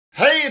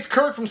it's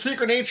Kirk from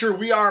Secret Nature.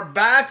 We are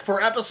back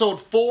for episode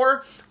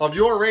 4 of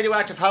your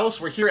radioactive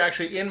house. We're here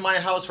actually in my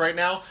house right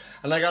now,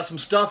 and I got some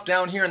stuff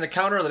down here in the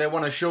counter that I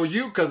want to show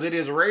you because it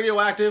is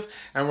radioactive,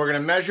 and we're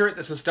going to measure it.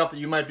 This is stuff that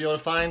you might be able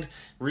to find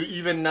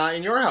even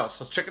in your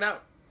house. Let's check it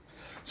out.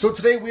 So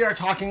today we are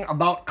talking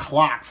about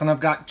clocks, and I've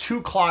got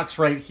 2 clocks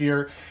right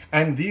here,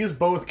 and these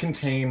both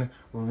contain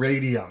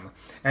radium.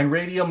 And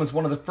radium is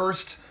one of the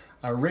first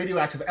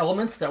radioactive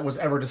elements that was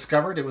ever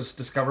discovered. It was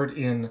discovered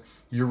in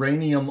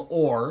uranium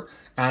ore,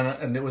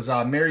 and it was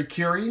Mary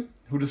Curie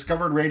who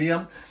discovered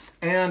radium.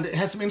 And it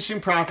has some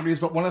interesting properties,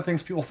 but one of the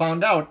things people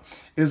found out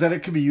is that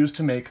it could be used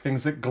to make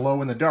things that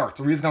glow in the dark.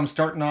 The reason I'm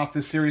starting off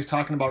this series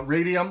talking about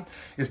radium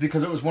is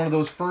because it was one of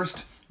those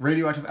first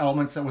radioactive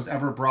elements that was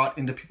ever brought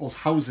into people's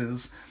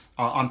houses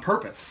on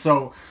purpose.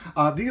 So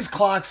these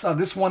clocks,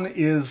 this one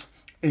is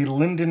a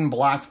Linden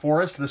Black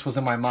Forest. This was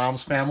in my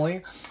mom's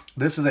family.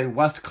 This is a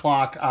West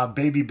Clock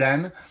Baby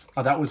Ben.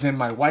 That was in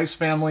my wife's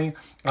family.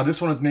 This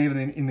one is made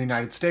in the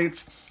United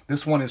States.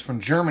 This one is from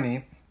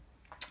Germany.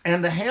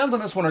 And the hands on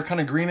this one are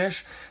kind of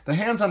greenish. The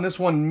hands on this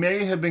one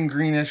may have been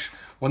greenish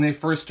when they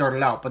first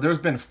started out, but there's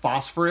been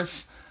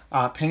phosphorus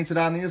painted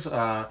on these,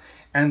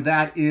 and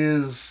that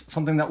is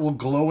something that will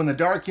glow in the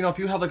dark. You know, if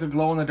you have like a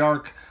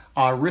glow-in-the-dark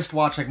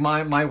wristwatch, like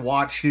my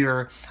watch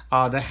here,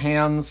 the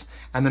hands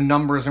and the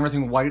numbers and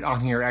everything white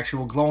on here actually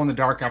will glow in the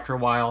dark after a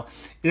while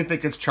if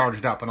it gets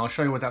charged up, and I'll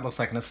show you what that looks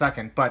like in a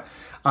second. But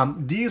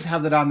these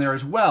have that on there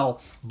as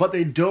well, but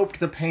they doped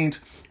the paint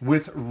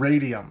with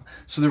radium.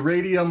 So the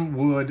radium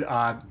would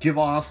give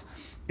off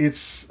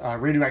its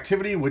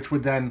radioactivity, which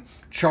would then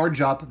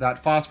charge up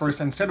that phosphorus.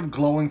 Instead of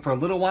glowing for a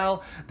little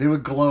while, they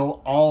would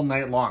glow all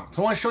night long.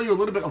 So I want to show you a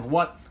little bit of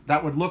what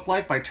that would look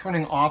like by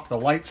turning off the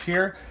lights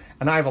here.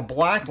 And I have a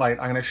black light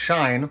I'm going to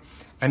shine,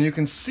 and you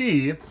can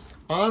see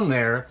on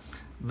there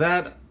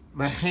that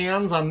the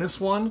hands on this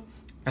one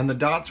and the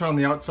dots around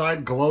the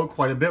outside glow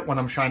quite a bit when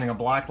I'm shining a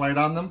black light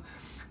on them.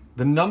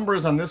 The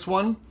numbers on this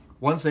one,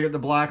 once they get the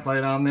black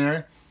light on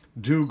there,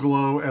 do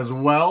glow as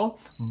well.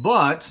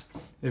 But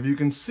if you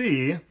can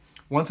see,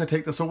 once I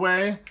take this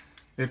away,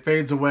 it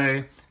fades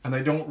away and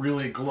they don't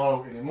really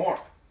glow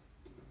anymore.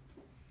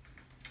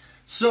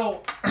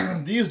 So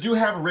these do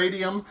have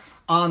radium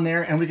on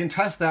there, and we can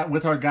test that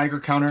with our Geiger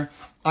counter.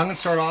 I'm going to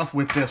start off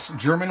with this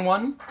German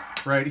one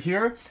right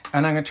here,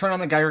 and I'm going to turn on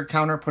the Geiger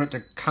counter, put it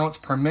to counts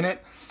per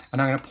minute, and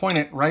I'm going to point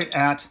it right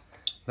at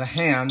the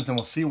hands, and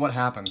we'll see what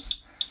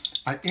happens.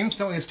 I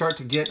instantly start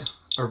to get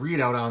a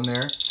readout on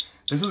there.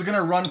 This is going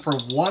to run for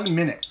 1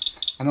 minute,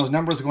 and those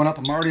numbers are going up.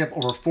 I'm already up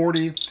over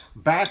 40.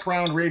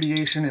 Background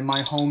radiation in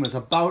my home is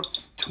about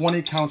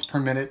 20 counts per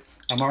minute.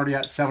 I'm already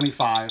at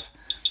 75.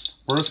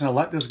 We're just going to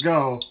let this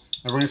go,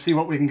 and we're going to see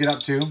what we can get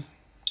up to.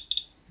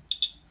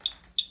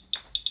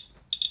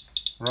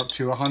 We're up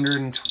to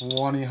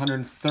 120,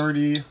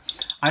 130.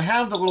 I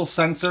have the little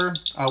sensor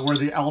where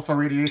the alpha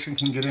radiation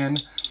can get in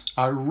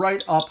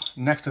right up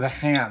next to the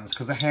hands,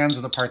 because the hands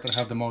are the part that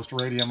have the most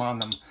radium on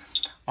them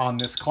on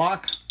this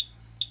clock.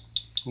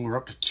 Ooh, we're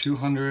up to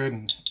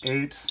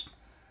 208.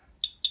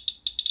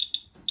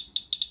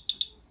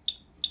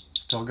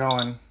 Still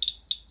going.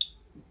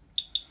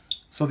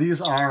 So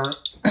these are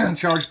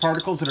charged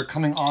particles that are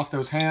coming off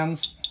those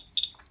hands,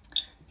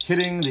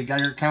 hitting the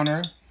Geiger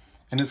counter,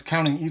 and it's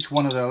counting each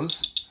one of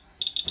those.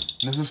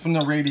 And this is from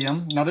the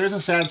radium. Now there's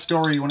a sad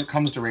story when it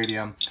comes to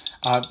radium.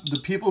 The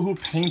people who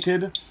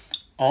painted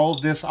all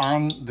of this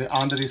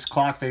onto these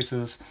clock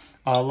faces,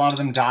 a lot of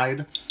them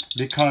died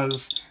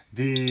because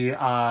they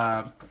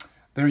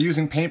were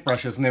using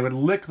paintbrushes, and they would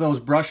lick those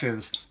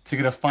brushes to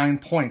get a fine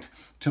point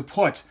to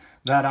put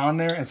that on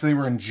there, and so they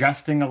were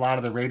ingesting a lot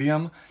of the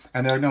radium,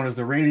 and they're known as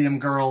the radium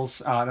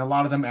girls, and a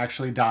lot of them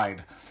actually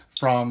died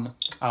from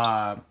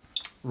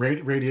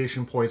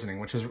radiation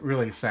poisoning, which is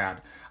really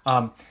sad.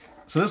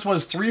 So this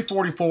was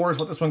 344 is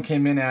what this one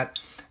came in at.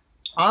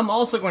 I'm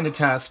also going to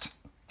test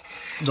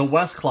the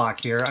West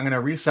clock here. I'm going to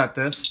reset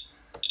this,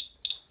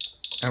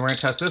 and we're going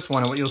to test this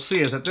one, and what you'll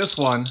see is that this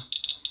one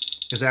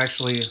is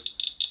actually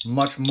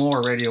much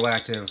more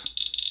radioactive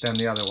than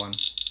the other one.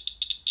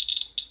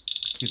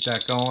 Keep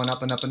that going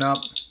up and up and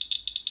up. So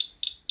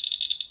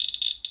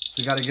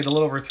we got to get a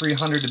little over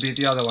 300 to beat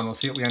the other one. We'll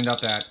see what we end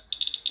up at.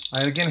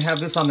 I again have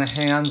this on the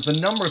hands. The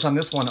numbers on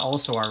this one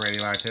also are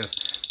radioactive.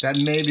 That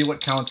may be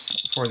what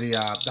counts for the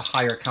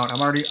higher count. I'm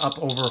already up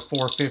over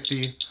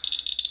 450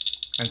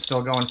 and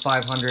still going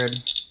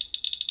 500.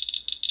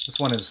 This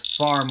one is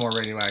far more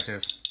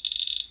radioactive.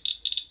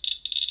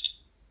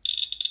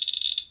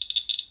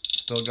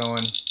 Still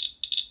going.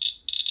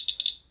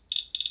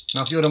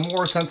 Now, if you had a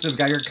more sensitive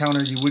Geiger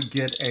counter, you would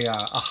get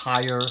a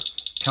higher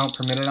count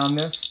per minute on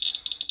this.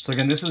 So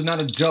again, this is not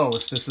a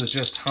dose. This is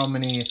just how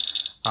many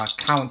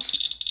counts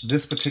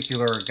this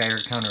particular Geiger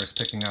counter is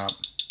picking up.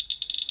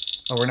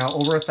 Oh, we're now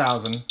over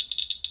 1,000.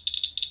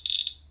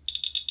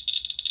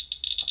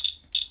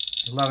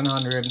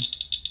 1,100.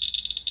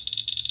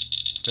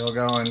 Still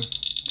going.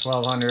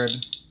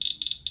 1,200.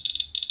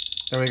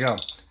 There we go.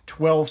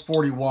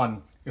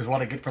 1,241 is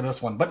what I get for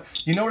this one. But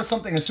you notice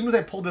something, as soon as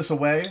I pulled this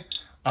away,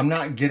 I'm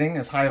not getting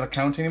as high of a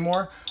count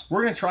anymore.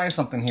 We're gonna try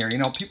something here. You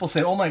know, people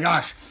say, oh my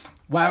gosh,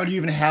 why would you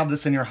even have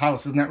this in your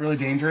house? Isn't that really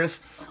dangerous?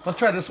 Let's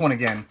try this one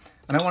again.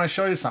 And I wanna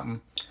show you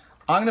something.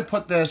 I'm gonna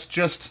put this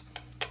just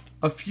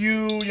a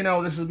few, you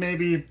know, this is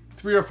maybe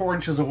 3 or 4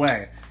 inches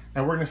away.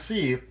 And we're gonna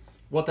see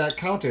what that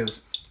count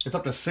is. It's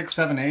up to 6,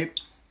 7, 8,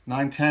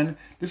 9, 10.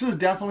 This is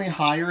definitely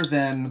higher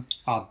than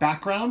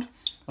background.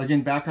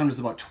 Again, background is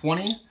about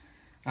 20.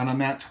 And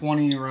I'm at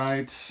 20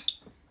 right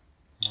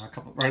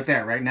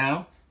there, right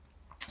now.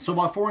 So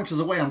about 4 inches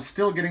away, I'm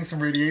still getting some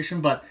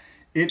radiation, but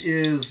it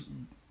is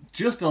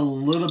just a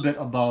little bit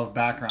above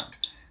background.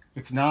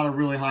 It's not a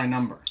really high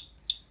number.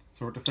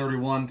 So we're up to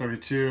 31,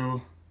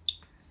 32,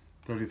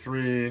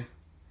 33.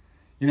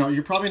 You know,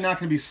 you're probably not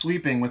going to be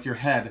sleeping with your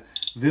head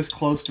this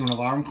close to an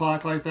alarm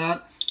clock like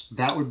that.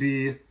 That would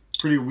be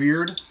pretty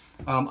weird.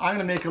 I'm going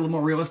to make it a little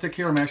more realistic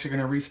here. I'm actually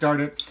going to restart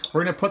it.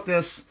 We're going to put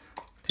this,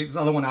 take this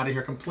other one out of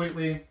here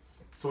completely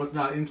so it's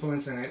not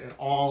influencing it at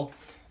all.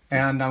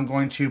 And I'm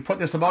going to put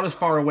this about as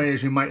far away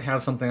as you might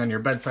have something on your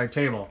bedside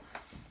table.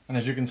 And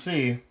as you can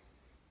see,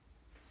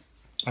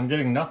 I'm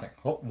getting nothing.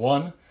 Oh,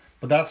 1,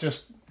 but that's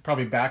just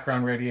probably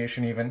background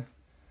radiation even.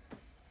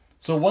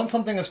 So once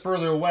something is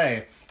further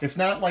away, it's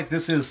not like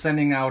this is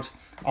sending out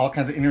all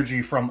kinds of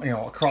energy from, you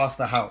know, across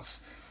the house.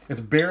 It's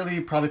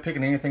barely probably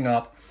picking anything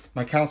up.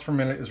 My counts per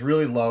minute is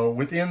really low,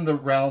 within the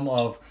realm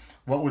of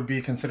what would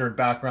be considered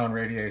background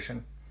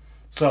radiation.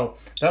 So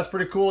that's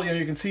pretty cool. You know,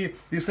 you can see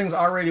these things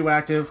are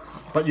radioactive,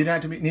 but you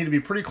need to be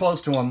pretty close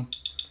to them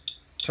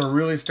to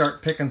really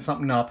start picking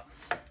something up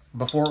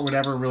before it would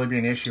ever really be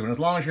an issue. And as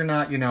long as you're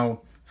not, you know,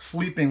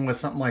 sleeping with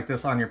something like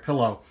this on your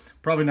pillow,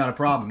 probably not a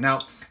problem.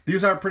 Now,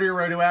 these are pretty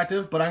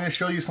radioactive, but I'm going to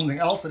show you something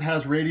else that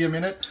has radium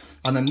in it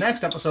on the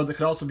next episode that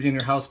could also be in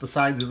your house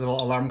besides these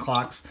little alarm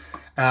clocks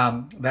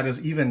that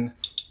is even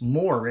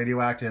more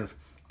radioactive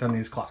than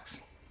these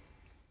clocks.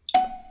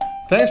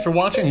 Thanks for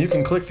watching. You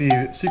can click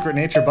the Secret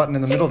Nature button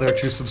in the middle there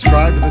to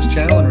subscribe to this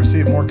channel and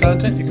receive more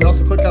content. You can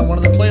also click on one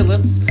of the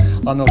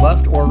playlists on the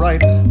left or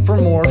right for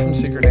more from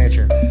Secret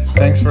Nature.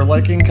 Thanks for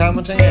liking,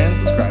 commenting, and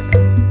subscribing.